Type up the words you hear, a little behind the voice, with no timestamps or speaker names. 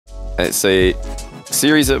It's a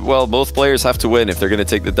series that, well, both players have to win if they're going to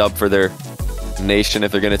take the dub for their nation,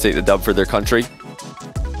 if they're going to take the dub for their country.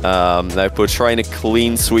 Nwpo trying to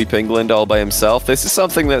clean sweep England all by himself. This is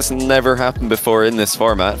something that's never happened before in this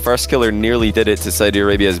format. First Killer nearly did it to Saudi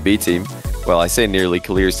Arabia's B team. Well, I say nearly,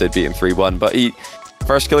 Clears did beat him 3-1, but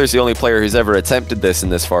First Killer's the only player who's ever attempted this in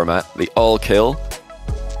this format, the all-kill.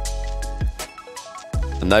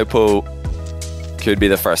 And Nwpo could be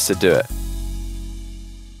the first to do it.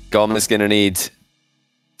 Gomb is going to need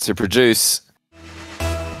to produce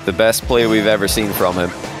the best play we've ever seen from him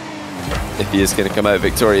if he is going to come out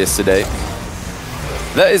victorious today.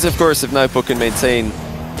 That is, of course, if Nwpo can maintain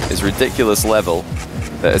his ridiculous level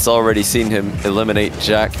that has already seen him eliminate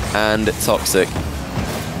Jack and Toxic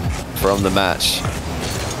from the match.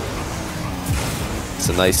 It's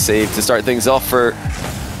a nice save to start things off for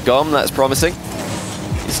Gomb. That's promising.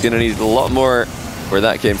 He's going to need a lot more where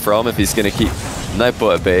that came from if he's going to keep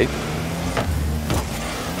Nwpo at bay.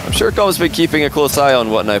 I'm sure Gomb's been keeping a close eye on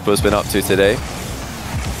what Nwpo's been up to today.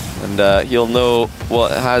 And he'll know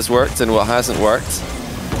what has worked and what hasn't worked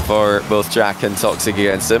for both Jack and Toxic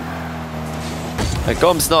against him. And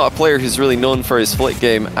Gomb's not a player who's really known for his flick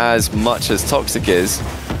game as much as Toxic is.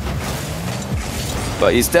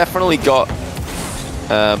 But he's definitely got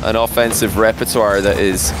an offensive repertoire that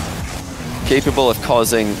is capable of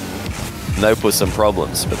causing Nwpo some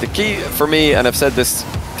problems. But the key for me, and I've said this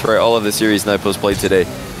throughout all of the series Nwpo's played today,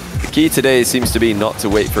 the key today seems to be not to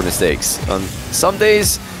wait for mistakes. On some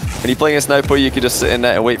days, when you're playing against Nwpo, you could just sit in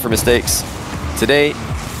net and wait for mistakes. Today,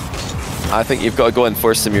 I think you've got to go and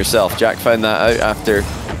force them yourself. Jack found that out after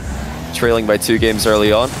trailing by 2 games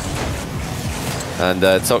early on. And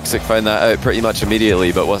Toxic found that out pretty much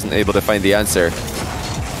immediately, but wasn't able to find the answer.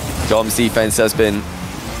 Gomb's defense has been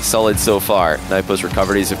solid so far. Nwpo's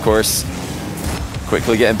recoveries, of course,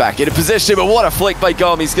 quickly getting back into position, but what a flick by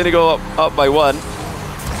Gomb. He's going to go up by 1.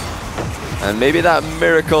 And maybe that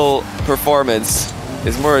miracle performance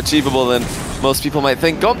is more achievable than most people might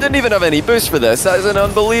think. Gomb didn't even have any boost for this. That is an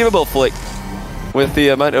unbelievable flick with the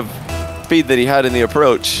amount of speed that he had in the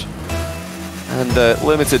approach and the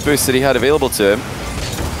limited boost that he had available to him.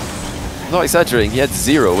 I'm not exaggerating, he had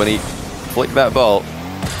 0 when he flicked that ball.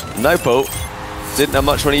 Nwpo didn't have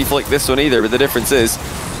much when he flicked this one either, but the difference is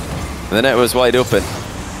the net was wide open.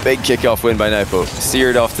 Big kickoff win by Nwpo.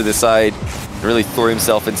 Steered off to the side, really threw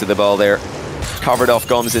himself into the ball there. Covered off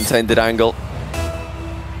Gomb's intended angle.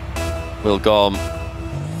 Will Gomb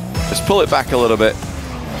just pull it back a little bit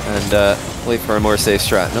and play for a more safe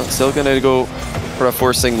strat? No, still going to go for a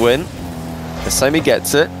forcing win. This time he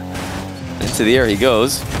gets it. Into the air he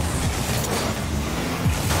goes.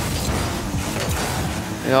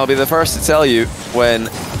 And I'll be the first to tell you when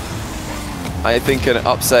I think an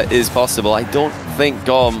upset is possible. I don't think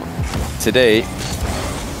Gomb today,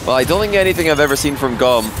 well, I don't think anything I've ever seen from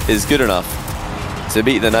Gomb is good enough to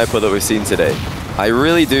beat the Nwpo that we've seen today. I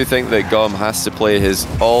really do think that Gomb has to play his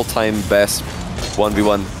all-time best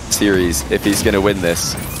 1v1 series if he's going to win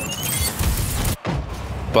this.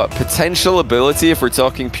 But potential ability, if we're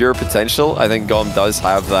talking pure potential, I think Gomb does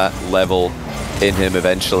have that level in him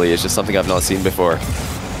eventually. It's just something I've not seen before.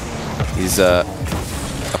 He's a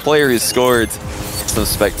player who's scored some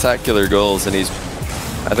spectacular goals, and he's,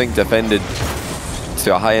 I think, defended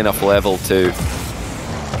to a high enough level to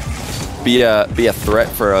be a threat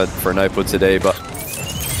for Nwpo today. But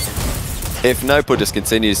if Nwpo just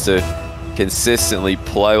continues to consistently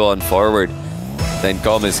plow on forward, then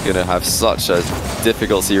Gomb is going to have such a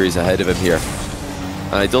difficult series ahead of him here.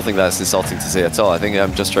 And I don't think that's insulting to say at all. I think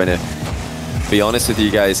I'm just trying to be honest with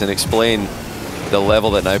you guys and explain the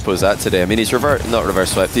level that Nwpo's at today. I mean, he's not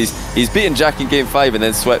reverse swept. He's beaten Jack in game 5 and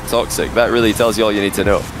then swept Toxic. That really tells you all you need to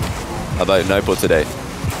know about Nwpo today.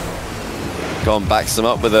 Gomb backs him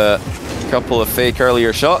up with a couple of fake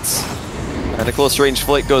earlier shots, and a close range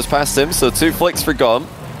flick goes past him. So 2 flicks for Gomb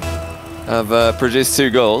have produced 2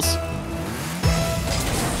 goals.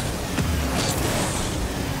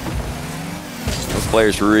 Those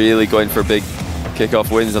players really going for big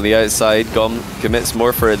kickoff wins on the outside. Gomb commits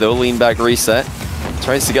more for it though. Lean back reset.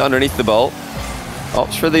 Tries to get underneath the ball.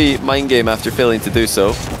 Opts for the mind game after failing to do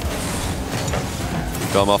so.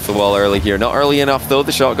 Gomb off the wall early here. Not early enough though.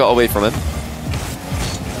 The shot got away from him.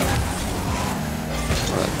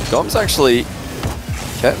 Gomb's actually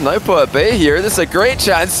kept Nwpo at bay here. This is a great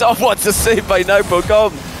chance. Oh, what's a save by Nwpo.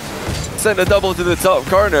 Gomb sent a double to the top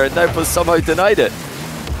corner and Nwpo somehow denied it.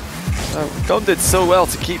 Gomb did so well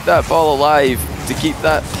to keep that ball alive, to keep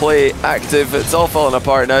that play active. It's all falling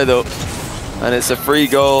apart now though, and it's a free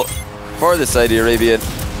goal for the Saudi Arabian.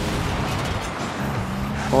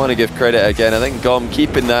 I want to give credit again. I think Gomb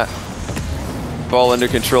keeping that ball under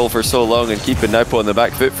control for so long and keeping Nwpo on the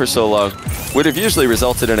back foot for so long would have usually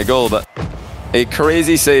resulted in a goal, but a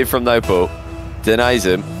crazy save from Nwpo denies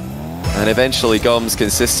him, and eventually Gomb's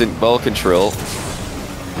consistent ball control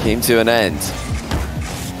came to an end.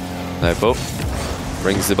 Nwpo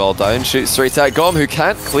brings the ball down, shoots straight at Gomb, who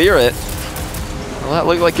can't clear it. Well, that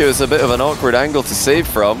looked like it was a bit of an awkward angle to save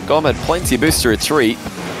from. Gomb had plenty of boost to retreat,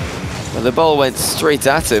 but the ball went straight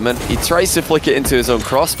at him, and he tries to flick it into his own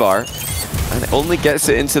crossbar, and only gets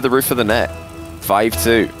it into the roof of the net.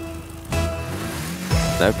 5-2.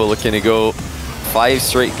 Nwpo looking to go 5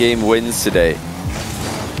 straight game wins today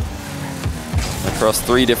across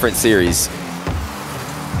 3 different series.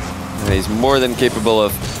 And he's more than capable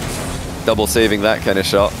of double saving that kind of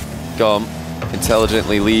shot. Gomb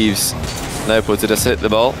intelligently leaves Nwpo to just hit the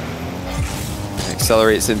ball.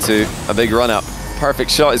 Accelerates into a big run up.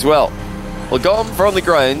 Perfect shot as well. Well, Gomb from the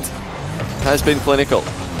ground has been clinical.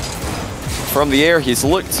 From the air, he's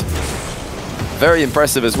looked very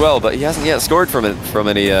impressive as well, but he hasn't yet scored from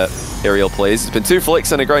any aerial plays. It's been 2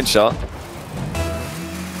 flicks and a ground shot.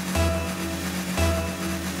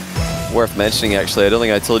 Worth mentioning, actually, I don't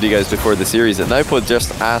think I told you guys before the series that Nwpo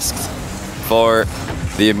just asked for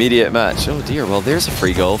the immediate match. Oh dear, well there's a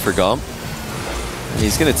free goal for Gomb. And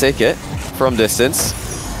he's going to take it from distance.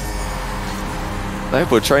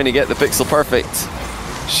 Nwpo trying to get the pixel perfect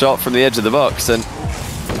shot from the edge of the box and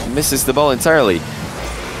misses the ball entirely.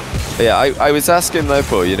 But yeah, I was asking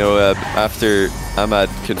Nwpo, you know, after Ahmad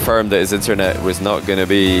confirmed that his internet was not going to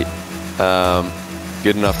be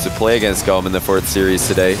good enough to play against Gomb in the 4th series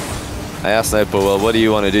today. I asked Nwpo, well, what do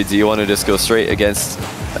you want to do? Do you want to just go straight against,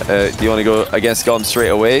 do you want to go against Gomb straight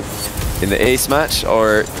away in the ace match,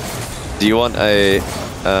 or do you want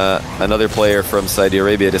another player from Saudi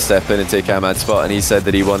Arabia to step in and take Ahmad's spot? And he said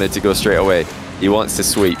that he wanted to go straight away. He wants to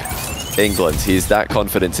sweep England. He's that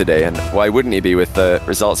confident today, and why wouldn't he be with the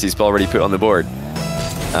results he's already put on the board?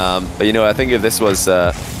 But you know, I think if this was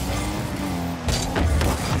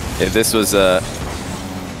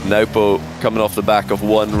Nwpo coming off the back of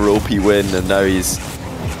one ropey win, and now he's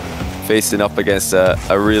facing up against a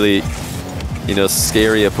really, you know,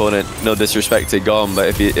 scary opponent. No disrespect to Gomb,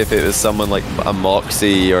 but if it was someone like a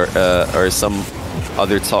Moxie or some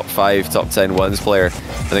other top 5, top 10 ones player,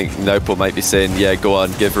 I think Nwpo might be saying, yeah, go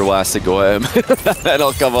on, give Rawas a go at him, and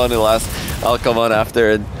I'll come on I'll come on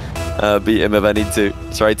after and beat him if I need to,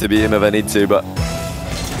 try to beat him if I need to. But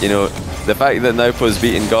you know, the fact that Nwpo's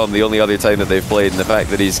beaten Gomb the only other time that they've played, and the fact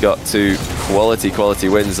that he's got 2 quality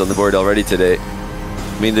wins on the board already today,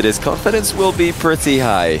 mean that his confidence will be pretty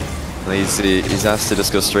high. And he's asked to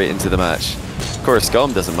just go straight into the match. Of course,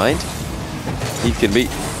 Gomb doesn't mind.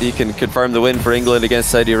 He can confirm the win for England against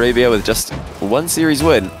Saudi Arabia with just 1 series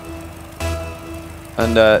win.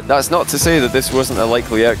 And that's not to say that this wasn't a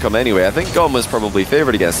likely outcome anyway. I think Gomb was probably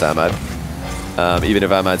favoured against Ahmad, even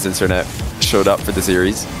if Ahmad's internet showed up for the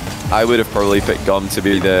series. I would have probably picked Gomb to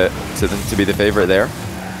be the favourite there.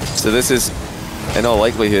 So this is, in all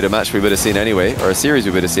likelihood, a match we would have seen anyway, or a series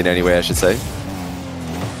we would have seen anyway, I should say.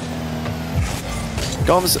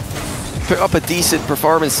 Gomb's put up a decent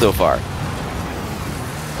performance so far.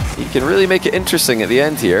 He can really make it interesting at the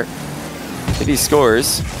end here if he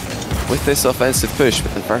scores with this offensive push,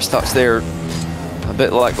 but the first touch there a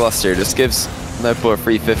bit lackluster. Just gives Nwpo a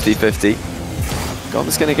free 50-50.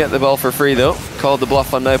 Gomb's going to get the ball for free though. Called the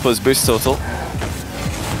bluff on Nwpo's boost total.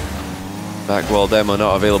 Back wall demo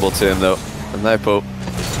not available to him though. And Nwpo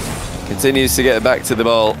continues to get back to the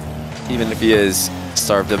ball, even if he is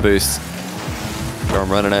starved of boost. Gomb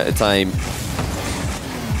running out of time.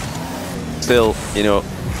 Still, you know,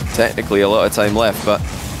 technically a lot of time left, but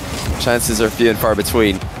chances are few and far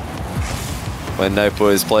between when Nwpo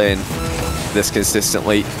is playing this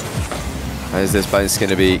consistently. How's this bounce going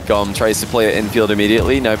to be? Gomb tries to play it infield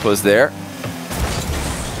immediately. Nwpo's there.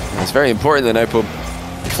 It's very important that Nwpo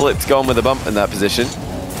flipped Gomb with a bump in that position.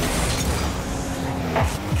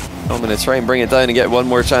 I'm going to try and bring it down and get one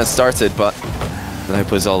more chance started, but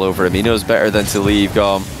Nwpo's all over him. He knows better than to leave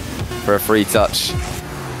Gomb for a free touch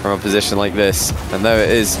from a position like this. And now it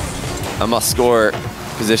is a must-score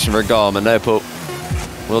position for Gomb, and Nwpo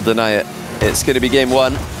will deny it. It's going to be game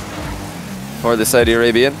 1 for the Saudi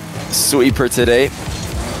Arabian sweeper today,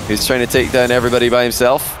 who's trying to take down everybody by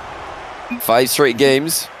himself. 5 straight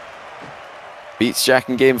games. Beats Jack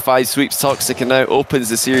in game 5, sweeps Toxic, and now opens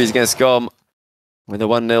the series against Gomb with a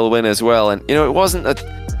 1-0 win as well. And you know, it wasn't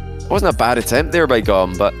a bad attempt there by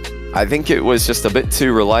Gomb, but I think it was just a bit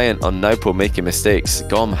too reliant on Nwpo making mistakes.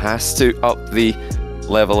 Gomb has to up the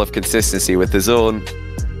level of consistency with his own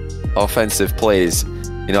offensive plays.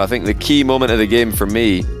 You know, I think the key moment of the game for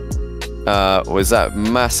me was that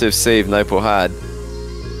massive save Nwpo had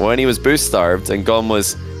when he was boost starved and Gomb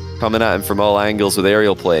was coming at him from all angles with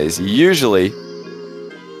aerial plays, usually,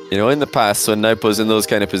 you know, in the past when Nwpo's in those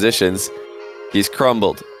kind of positions, he's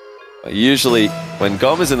crumbled. But usually when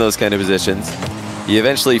Gomb is in those kind of positions, he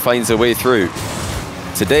eventually finds a way through.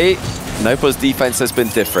 Today, Nwpo's defense has been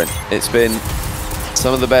different. It's been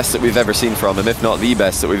some of the best that we've ever seen from him, if not the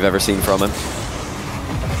best that we've ever seen from him.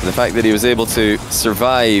 And the fact that he was able to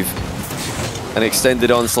survive an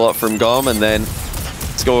extended onslaught from Gomb and then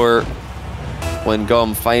score when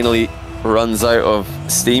Gomb finally runs out of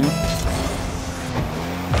steam,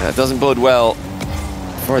 that doesn't bode well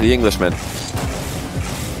for the Englishman.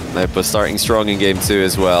 Nwpo starting strong in game 2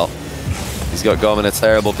 as well. He's got Gomb in a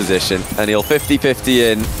terrible position, and he'll 50-50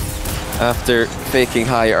 in after faking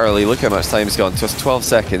high early. Look how much time's gone, just 12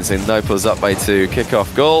 seconds, and Nwpo's up by 2.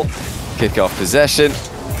 Kick-off goal, kick-off possession.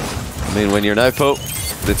 I mean, when you're Nwpo,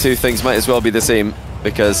 the two things might as well be the same,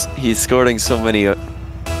 because he's scoring so many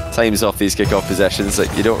times off these kick-off possessions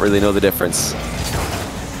that you don't really know the difference.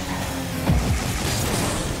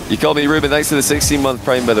 You call me Ruben, thanks to the 16-month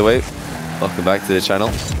Prime, by the way. Welcome back to the channel.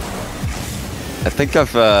 I think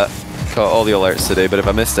I've caught all the alerts today, but if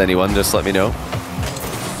I missed anyone, just let me know.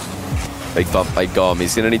 Big bump by Gomb.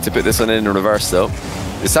 He's going to need to put this one in reverse, though.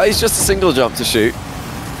 Decides just a single jump to shoot.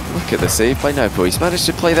 Look at the save by Nwpo. He's managed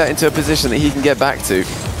to play that into a position that he can get back to.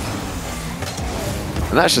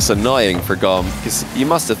 And that's just annoying for Gomb, because you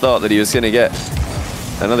must have thought that he was going to get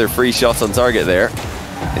another free shot on target there.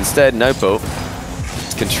 Instead, Nwpo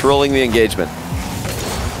is controlling the engagement.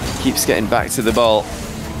 Keeps getting back to the ball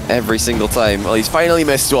every single time. Well, he's finally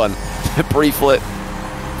missed one. The brieflet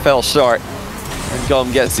fell short, and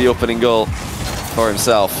Gomb gets the opening goal for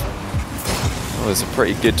himself. It was a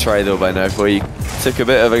pretty good try though by Nwpo. He took a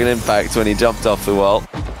bit of an impact when he jumped off the wall.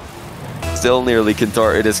 Still nearly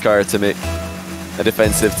contorted his car to make a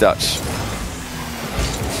defensive touch.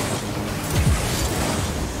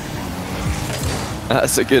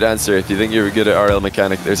 That's a good answer. If you think you're good at RL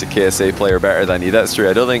Mechanic, there's a KSA player better than you. That's true.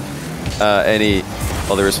 I don't think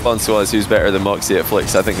well, the response was who's better than Moxie at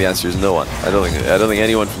flicks. I think the answer is no one. I don't think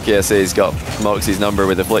anyone from KSA's got Moxie's number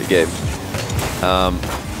with the flick game.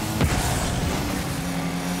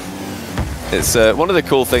 It's one of the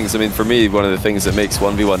cool things. I mean, for me, one of the things that makes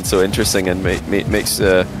 1v1 so interesting and makes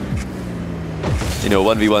you know,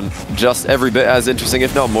 1v1 just every bit as interesting,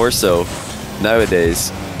 if not more so,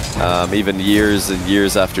 nowadays. Even years and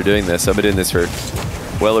years after doing this, I've been doing this for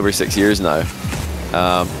well over 6 years now.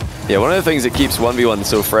 Yeah, one of the things that keeps 1v1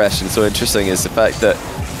 so fresh and so interesting is the fact that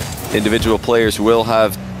individual players will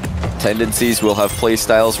have tendencies, will have play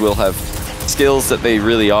styles, will have skills that they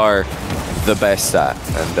really are the best at.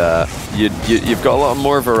 And you've got a lot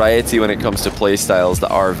more variety when it comes to play styles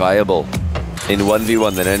that are viable in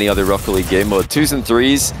 1v1 than any other Rocket League game mode. 2s and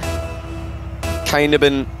 3s kind of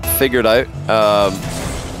been figured out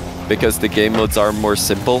because the game modes are more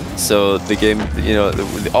simple. So the game, you know,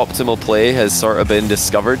 the optimal play has sort of been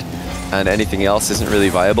discovered, and anything else isn't really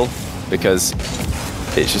viable because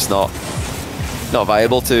it's just not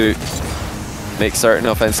viable to make certain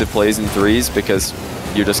offensive plays in 3s because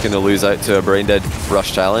you're just going to lose out to a brain dead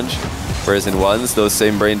rush challenge. Whereas in 1s, those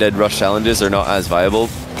same brain dead rush challenges are not as viable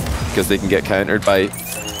because they can get countered by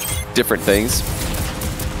different things.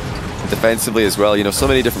 Defensively as well, you know, so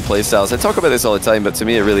many different play styles. I talk about this all the time, but to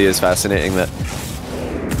me it really is fascinating that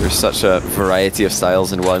there's such a variety of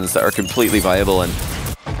styles in 1s that are completely viable, and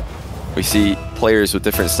we see players with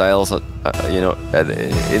different styles, you know,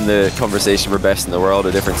 in the conversation for best in the world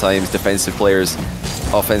at different times. Defensive players,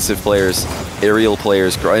 offensive players, aerial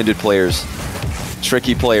players, grounded players,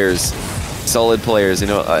 tricky players, solid players, you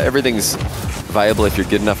know, everything's viable if you're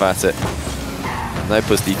good enough at it.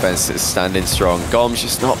 Nwpo's defense is standing strong. Gomb's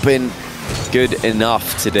just not been good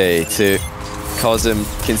enough today to cause him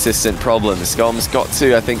consistent problems. Gomb's got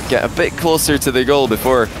to, I think, get a bit closer to the goal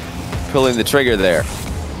before pulling the trigger there,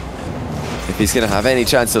 if he's going to have any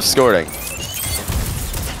chance of scoring.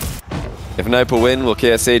 If Nwpo win, will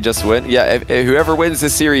KSA just win? Yeah, whoever wins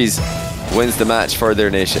this series wins the match for their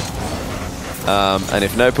nation. And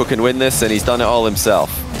if Nwpo can win this, then he's done it all himself.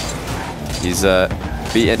 He's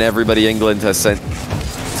beaten everybody England has sent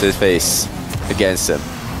to his face against him.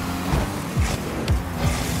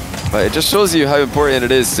 But it just shows you how important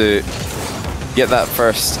it is to get that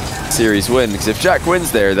first series win, because if Jack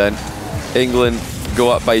wins there, then England go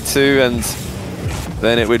up by 2, and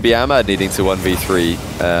then it would be Ahmad needing to 1v3.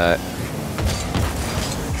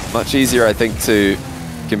 Much easier, I think, to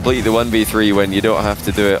complete the 1v3 when you don't have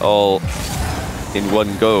to do it all in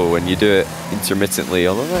one go, when you do it intermittently.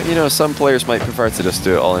 Although, you know, some players might prefer to just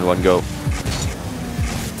do it all in one go.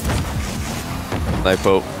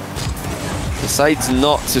 Nwpo decides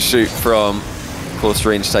not to shoot from close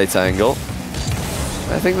range tight angle.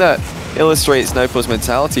 I think that illustrates Nwpo's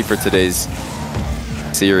mentality for today's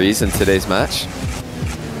series and today's match.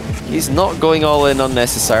 He's not going all in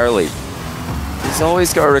unnecessarily. He's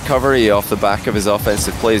always got a recovery off the back of his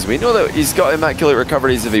offensive plays. We know that he's got immaculate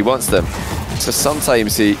recoveries if he wants them. So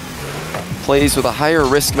sometimes he plays with a higher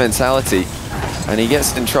risk mentality and he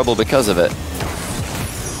gets in trouble because of it.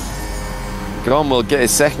 Gomb will get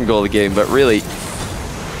his second goal of the game, but really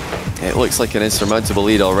it looks like an insurmountable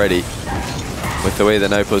lead already with the way that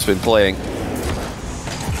Nwpo's been playing.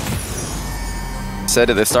 Said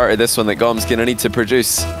at the start of this one that Gomb's going to need to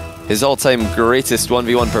produce his all-time greatest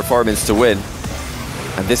 1v1 performance to win.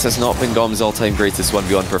 And this has not been Gomb's all-time greatest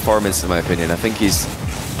 1v1 performance in my opinion. I think he's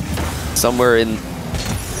somewhere in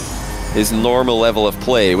his normal level of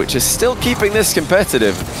play, which is still keeping this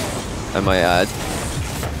competitive, I might add.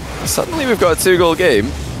 Suddenly we've got a 2-goal game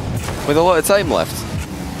with a lot of time left.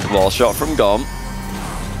 Wall shot from Gomb,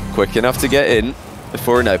 quick enough to get in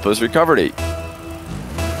before Nwpo's recovery.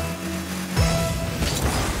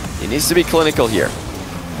 He needs to be clinical here,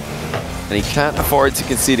 and he can't afford to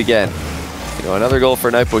concede again. You know, another goal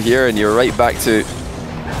for Nwpo here, and you're right back to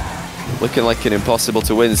looking like an impossible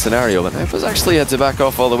to win scenario. But Nwpo's actually had to back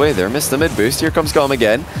off all the way there. Missed the mid boost. Here comes Gomb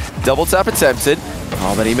again. Double tap attempted.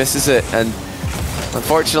 Oh, but he misses it. And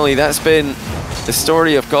unfortunately, that's been the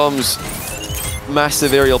story of Gomb's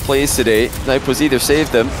massive aerial plays today. Nwpo's either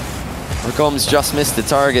saved them or Gomb's just missed the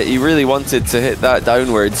target. He really wanted to hit that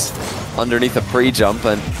downwards underneath a pre-jump,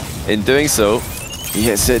 and in doing so, he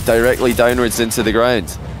hits it directly downwards into the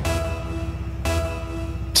ground.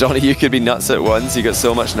 Johnny, you could be nuts at ones. You got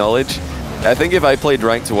so much knowledge. I think if I played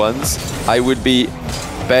ranked ones, I would be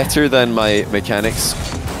better than my mechanics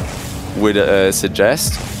would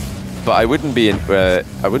suggest. But I wouldn't be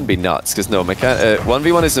nuts, because no,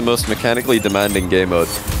 1v1 is the most mechanically demanding game mode.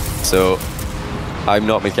 So I'm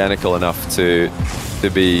not mechanical enough to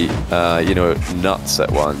be you know, nuts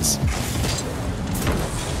at ones.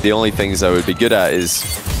 The only things I would be good at is,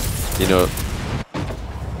 you know,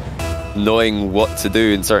 knowing what to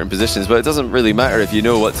do in certain positions. But it doesn't really matter if you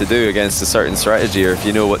know what to do against a certain strategy, or if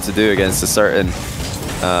you know what to do against a certain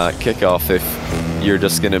kickoff, if you're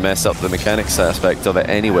just going to mess up the mechanics aspect of it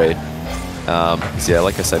anyway. So yeah,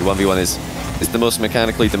 like I said, 1v1 is the most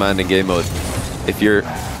mechanically demanding game mode. If you're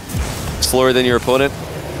slower than your opponent,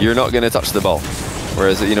 you're not going to touch the ball.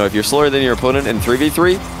 Whereas, you know, if you're slower than your opponent in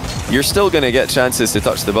 3v3, you're still going to get chances to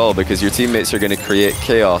touch the ball, because your teammates are going to create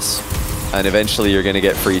chaos, and eventually you're going to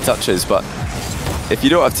get free touches. But if you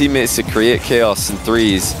don't have teammates to create chaos and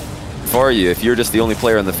threes for you, if you're just the only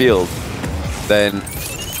player on the field, then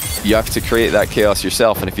you have to create that chaos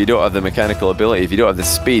yourself. And if you don't have the mechanical ability, if you don't have the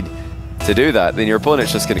speed to do that, then your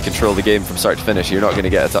opponent's just going to control the game from start to finish. You're not going to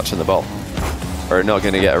get a touch on the ball, or not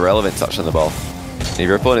going to get a relevant touch on the ball. And if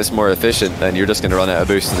your opponent's more efficient, then you're just going to run out of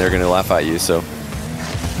boost and they're going to laugh at you. So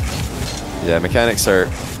yeah, mechanics are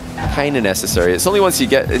kind of necessary. It's only once you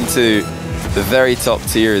get into the very top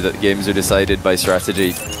tier that games are decided by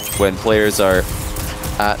strategy. When players are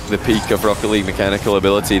at the peak of Rocket League mechanical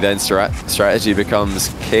ability, then strategy becomes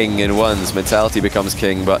king in ones, mentality becomes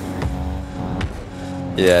king. But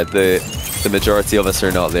yeah, the majority of us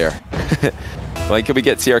are not there. When could we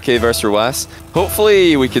get TRK versus Rawas?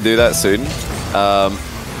 Hopefully we could do that soon.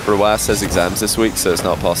 Rawas has exams this week, so it's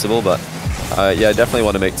not possible, but yeah, I definitely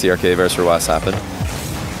want to make TRK versus Rawas happen.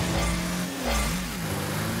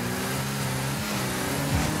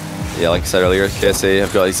 Yeah, like I said earlier, KSA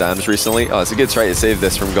have got exams recently. Oh, it's a good try to save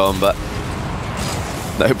this from Gomb, but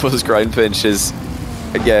Nwpo's ground pinch is,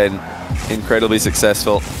 again, incredibly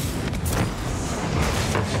successful.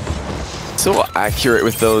 So accurate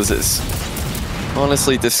with those, it's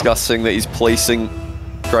honestly disgusting that he's placing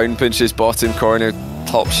ground pinches bottom corner,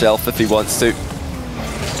 top shelf if he wants to.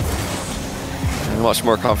 A much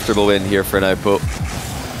more comfortable win here for Nwpo.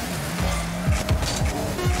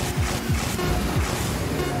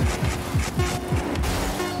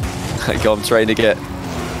 Gomb trying to get a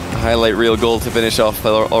highlight reel goal to finish off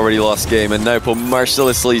an already lost game, and Nwpo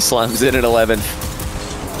mercilessly slams in at 11th.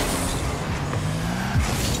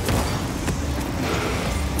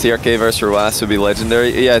 TRK versus Rawas would be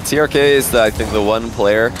legendary. Yeah, TRK is, I think, the one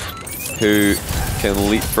player who can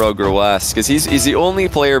leapfrog Rawas, because he's the only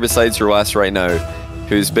player besides Rawas right now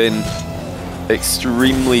who's been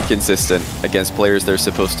extremely consistent against players they're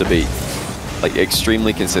supposed to beat. Like,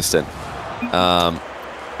 extremely consistent.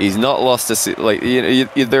 He's not lost a... Like, you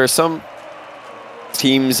know, there are some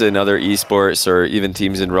teams in other esports, or even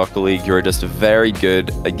teams in Rocket League, who are just very good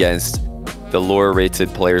against the lower rated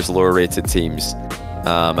players, lower rated teams.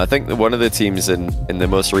 I think that one of the teams in the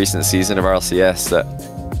most recent season of RLCS that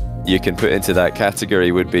you can put into that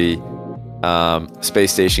category would be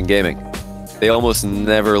Space Station Gaming. They almost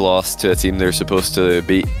never lost to a team they're supposed to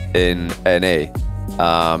beat in NA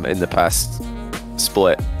in the past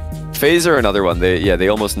split. FaZe are another one. They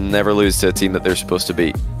almost never lose to a team that they're supposed to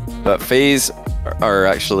beat. But FaZe are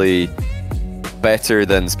actually better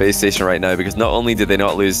than Space Station right now, because not only did they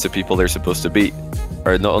not lose to people they're supposed to beat,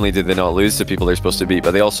 or not only did they not lose to people they're supposed to beat, but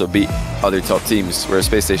they also beat other top teams, whereas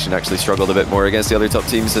Space Station actually struggled a bit more against the other top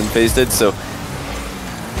teams than FaZe did. So,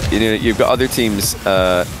 you know, you've got other teams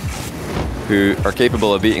who are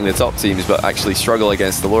capable of beating the top teams, but actually struggle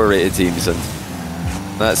against the lower rated teams, and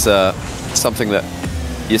that's something that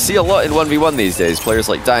you see a lot in 1v1 these days. Players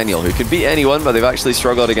like Daniel, who can beat anyone, but they've actually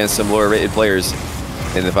struggled against some lower rated players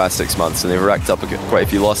in the past 6 months, and they've racked up quite a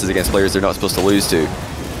few losses against players they're not supposed to lose to.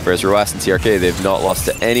 Whereas Roas and TRK, they've not lost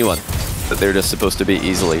to anyone that they're just supposed to beat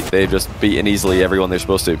easily. They've just beaten easily everyone they're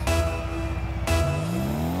supposed to.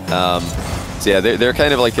 So yeah, they're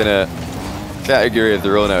kind of like in a category of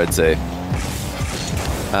their own, I would say,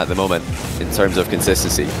 at the moment, in terms of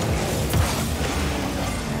consistency.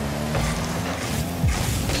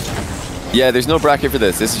 Yeah, there's no bracket for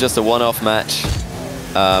this. This is just a one-off match.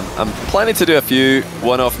 I'm planning to do a few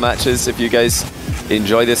one-off matches if you guys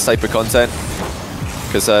enjoy this type of content.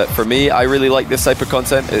 Because for me, I really like this type of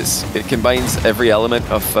content. It combines every element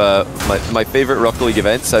of my favorite Rocket League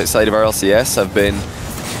events outside of RLCS have been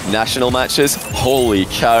national matches. Holy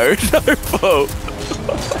cow, Nwpo!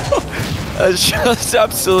 I just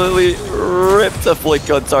absolutely ripped a flick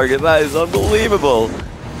on target. That is unbelievable.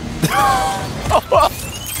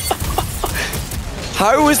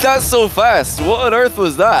 How was that so fast? What on earth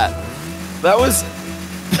was that? That was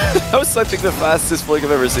that was, I think, the fastest flick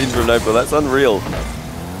I've ever seen from Nwpo. That's unreal.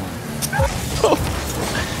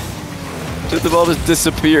 The ball just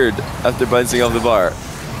disappeared after bouncing off the bar.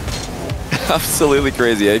 Absolutely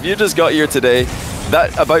crazy. If you just got here today,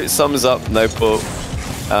 that about sums up Nwpo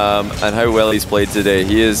and how well he's played today.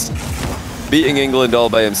 He is beating England all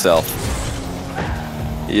by himself.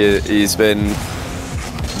 He's been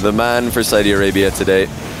the man for Saudi Arabia today.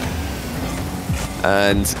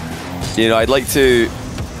 And, you know, I'd like to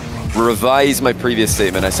revise my previous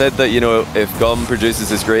statement. I said that, you know, if Gomb produces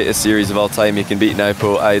his greatest series of all time, he can beat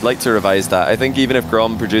Nwpo. I'd like to revise that. I think even if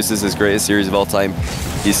Gomb produces his greatest series of all time,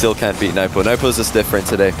 he still can't beat Nwpo. Nwpo's just different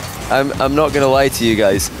today. I'm not gonna lie to you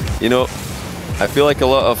guys. You know, I feel like a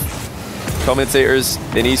lot of commentators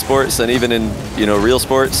in esports and even in, you know, real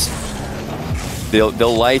sports, they'll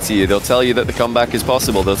lie to you. They'll tell you that the comeback is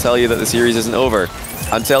possible. They'll tell you that the series isn't over.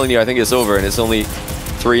 I'm telling you, I think it's over, and it's only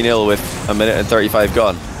 3-0 with 1 minute and 35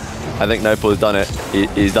 gone. I think Nwpo's done it.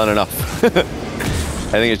 He's done enough. I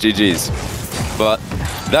think it's GG's. But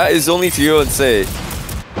that is only to go and say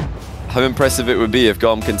how impressive it would be if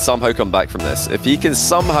Gomb can somehow come back from this. If he can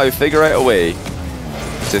somehow figure out a way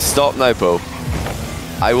to stop Nwpo,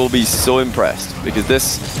 I will be so impressed, because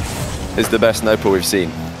this is the best Nwpo we've seen.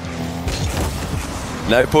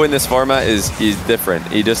 Nwpo in this format he's different.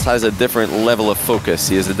 He just has a different level of focus.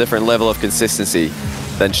 He has a different level of consistency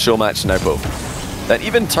than showmatch Nwpo. Than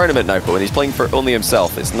even tournament Nwpo, and he's playing for only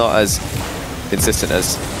himself. It's not as consistent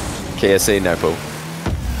as KSA Nwpo.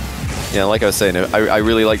 Yeah, like I was saying, I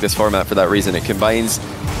really like this format for that reason. It combines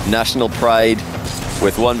national pride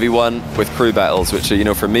with 1v1 with crew battles, which, you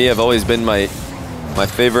know, for me have always been my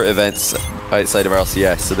favorite events outside of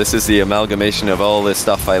RLCS. So this is the amalgamation of all this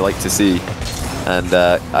stuff I like to see. And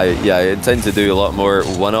I intend to do a lot more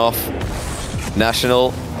one-off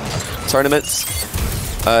national tournaments,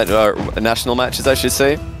 or national matches, I should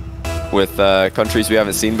say, with countries we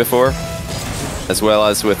haven't seen before, as well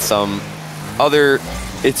as with some other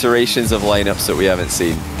iterations of lineups that we haven't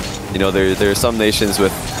seen. You know, there are some nations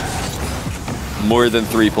with more than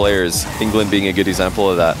 3 players. England being a good example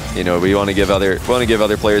of that. You know, we want to give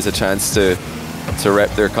other players a chance to rep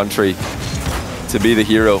their country, to be the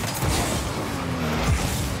hero.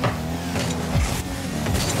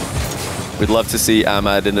 We'd love to see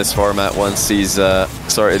Ahmad in this format once he's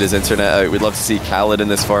sorted his internet out. We'd love to see Khaled in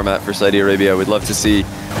this format for Saudi Arabia. We'd love to see,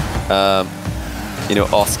 you know,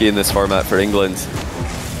 Oski in this format for England.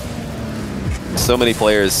 So many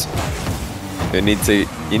players who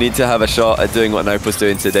you need to have a shot at doing what Nwpo's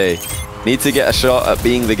doing today. Need to get a shot at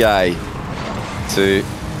being the guy to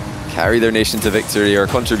carry their nation to victory or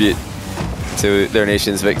contribute to their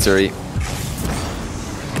nation's victory.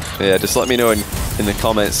 Yeah, just let me know in the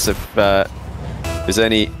comments if there's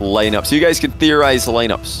any lineups. You guys can theorize the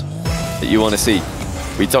lineups that you want to see.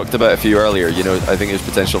 We talked about a few earlier. You know, I think there's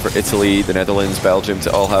potential for Italy, the Netherlands, Belgium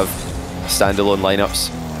to all have standalone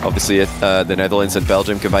lineups. Obviously, the Netherlands and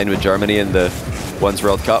Belgium combined with Germany in the Ones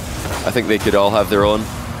World Cup. I think they could all have their own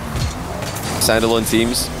standalone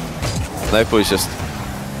teams. Nwpo is just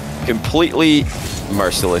completely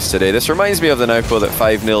merciless today. This reminds me of the Nwpo that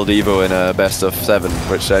 5-0'd Evo in a best of 7,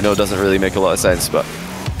 which I know doesn't really make a lot of sense, but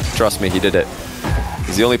trust me, he did it.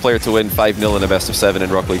 He's the only player to win 5-0 in a best of 7 in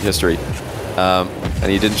Rocket League history.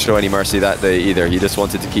 And he didn't show any mercy that day either. He just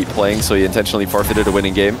wanted to keep playing, so he intentionally forfeited a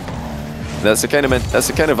winning game. That's the kind of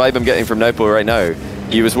vibe I'm getting from Nwpo right now.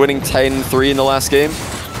 He was winning 10-3 in the last game,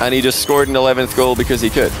 and he just scored an 11th goal because he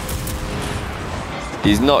could.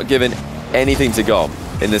 He's not given anything to Gomb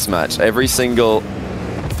in this match. Every single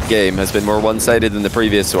game has been more one-sided than the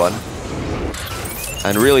previous one.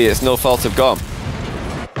 And really, it's no fault of Gomb.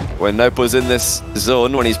 When Nwpo's in this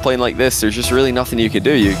zone, when he's playing like this, there's just really nothing you can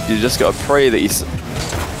do. You just got to pray that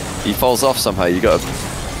he falls off somehow. You got to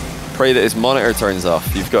pray that his monitor turns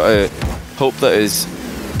off. You've got to hope that his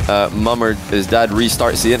mum or his dad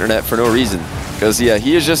restarts the internet for no reason. Because yeah,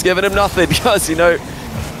 he is just giving him nothing because, you know,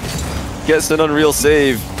 gets an unreal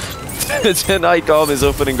save to deny Gomb his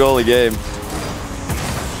opening goal of the game.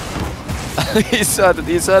 he's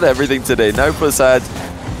had everything today. Nwpo's had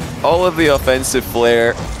all of the offensive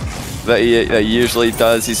flair that he usually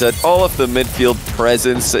does. He's had all of the midfield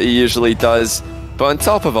presence that he usually does. But on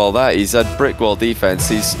top of all that, he's had brick wall defense.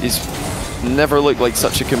 He's never looked like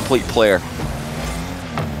such a complete player.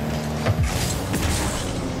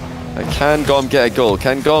 Can Gomb get a goal?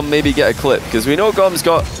 Can Gomb maybe get a clip? Because we know Gomb's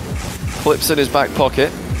got clips in his back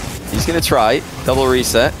pocket. He's going to try. Double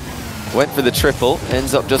reset. Went for the triple.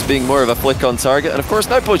 Ends up just being more of a flick on target. And of course,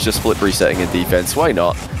 Nwpo's just flip resetting in defense. Why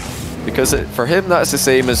not? Because for him, that's the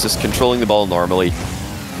same as just controlling the ball normally.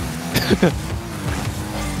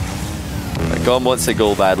 Gomb wants a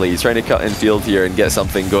goal badly. He's trying to cut in field here and get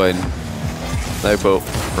something going. Nwpo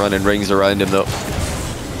running rings around him though.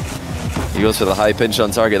 He goes for the high pinch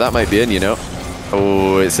on target. That might be in, you know.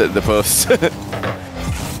 Oh, it's hit the post. Would have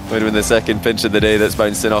been the second pinch of the day that's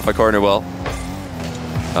bounced in off a corner wall.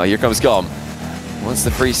 Oh, here comes Gomb. Wants the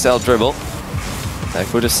freestyle dribble.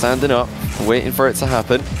 Nwpo just standing up, waiting for it to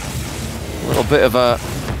happen. A little bit of a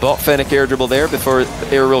bot Fennec air dribble there before the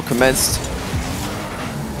air roll commenced.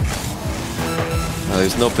 Oh,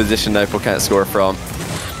 there's no position Nwpo can't score from,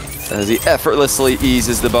 as he effortlessly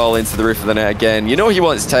eases the ball into the roof of the net again. You know he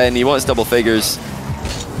wants 10, he wants double figures.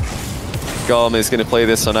 Gomb is going to play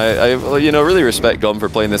this one out. I you know, really respect Gomb for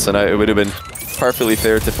playing this one out. It would have been perfectly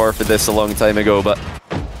fair to forfeit this a long time ago, but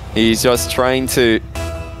he's just trying to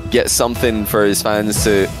get something for his fans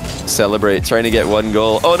to celebrate, trying to get one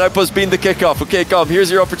goal. Oh, Nwpo's been the kickoff. Okay, Gomb,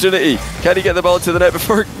 here's your opportunity. Can he get the ball to the net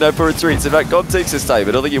before Nwpo retreats? In fact, Gomb takes his time.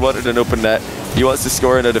 I don't think he wanted an open net. He wants to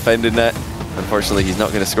score in a defended net. Unfortunately, he's not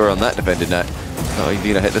going to score on that defended net. Oh, he's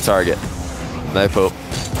going to hit the target. Nwpo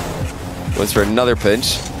goes for another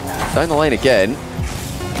pinch. Down the line again.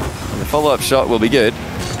 And the follow-up shot will be good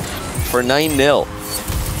for 9-0.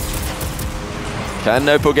 Can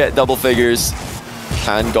Nwpo get double figures?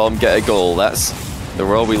 Can Gomb get a goal? That's the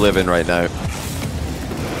world we live in right now.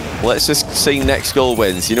 Let's just say next goal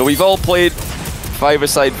wins. You know, we've all played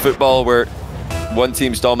five-a-side football where one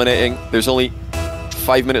team's dominating. There's only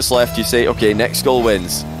 5 minutes left. You say, okay, next goal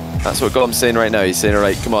wins. That's what Gomb's saying right now. He's saying, all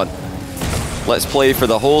right, come on. Let's play for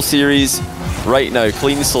the whole series right now.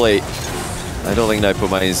 Clean slate. I don't think Nwpo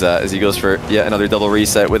minds that as he goes for yet another double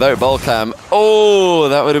reset without ball cam. Oh,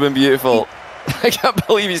 that would have been beautiful. I can't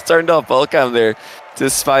believe he's turned off ball cam there to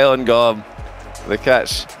spy on Gomb. The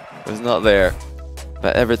catch was not there,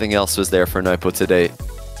 but everything else was there for Nwpo today.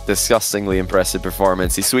 Disgustingly impressive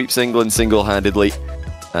performance. He sweeps England single-handedly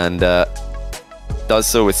and does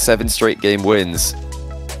so with 7 straight game wins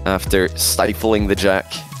after stifling the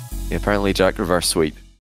Jack. The apparently Jack reverse sweep.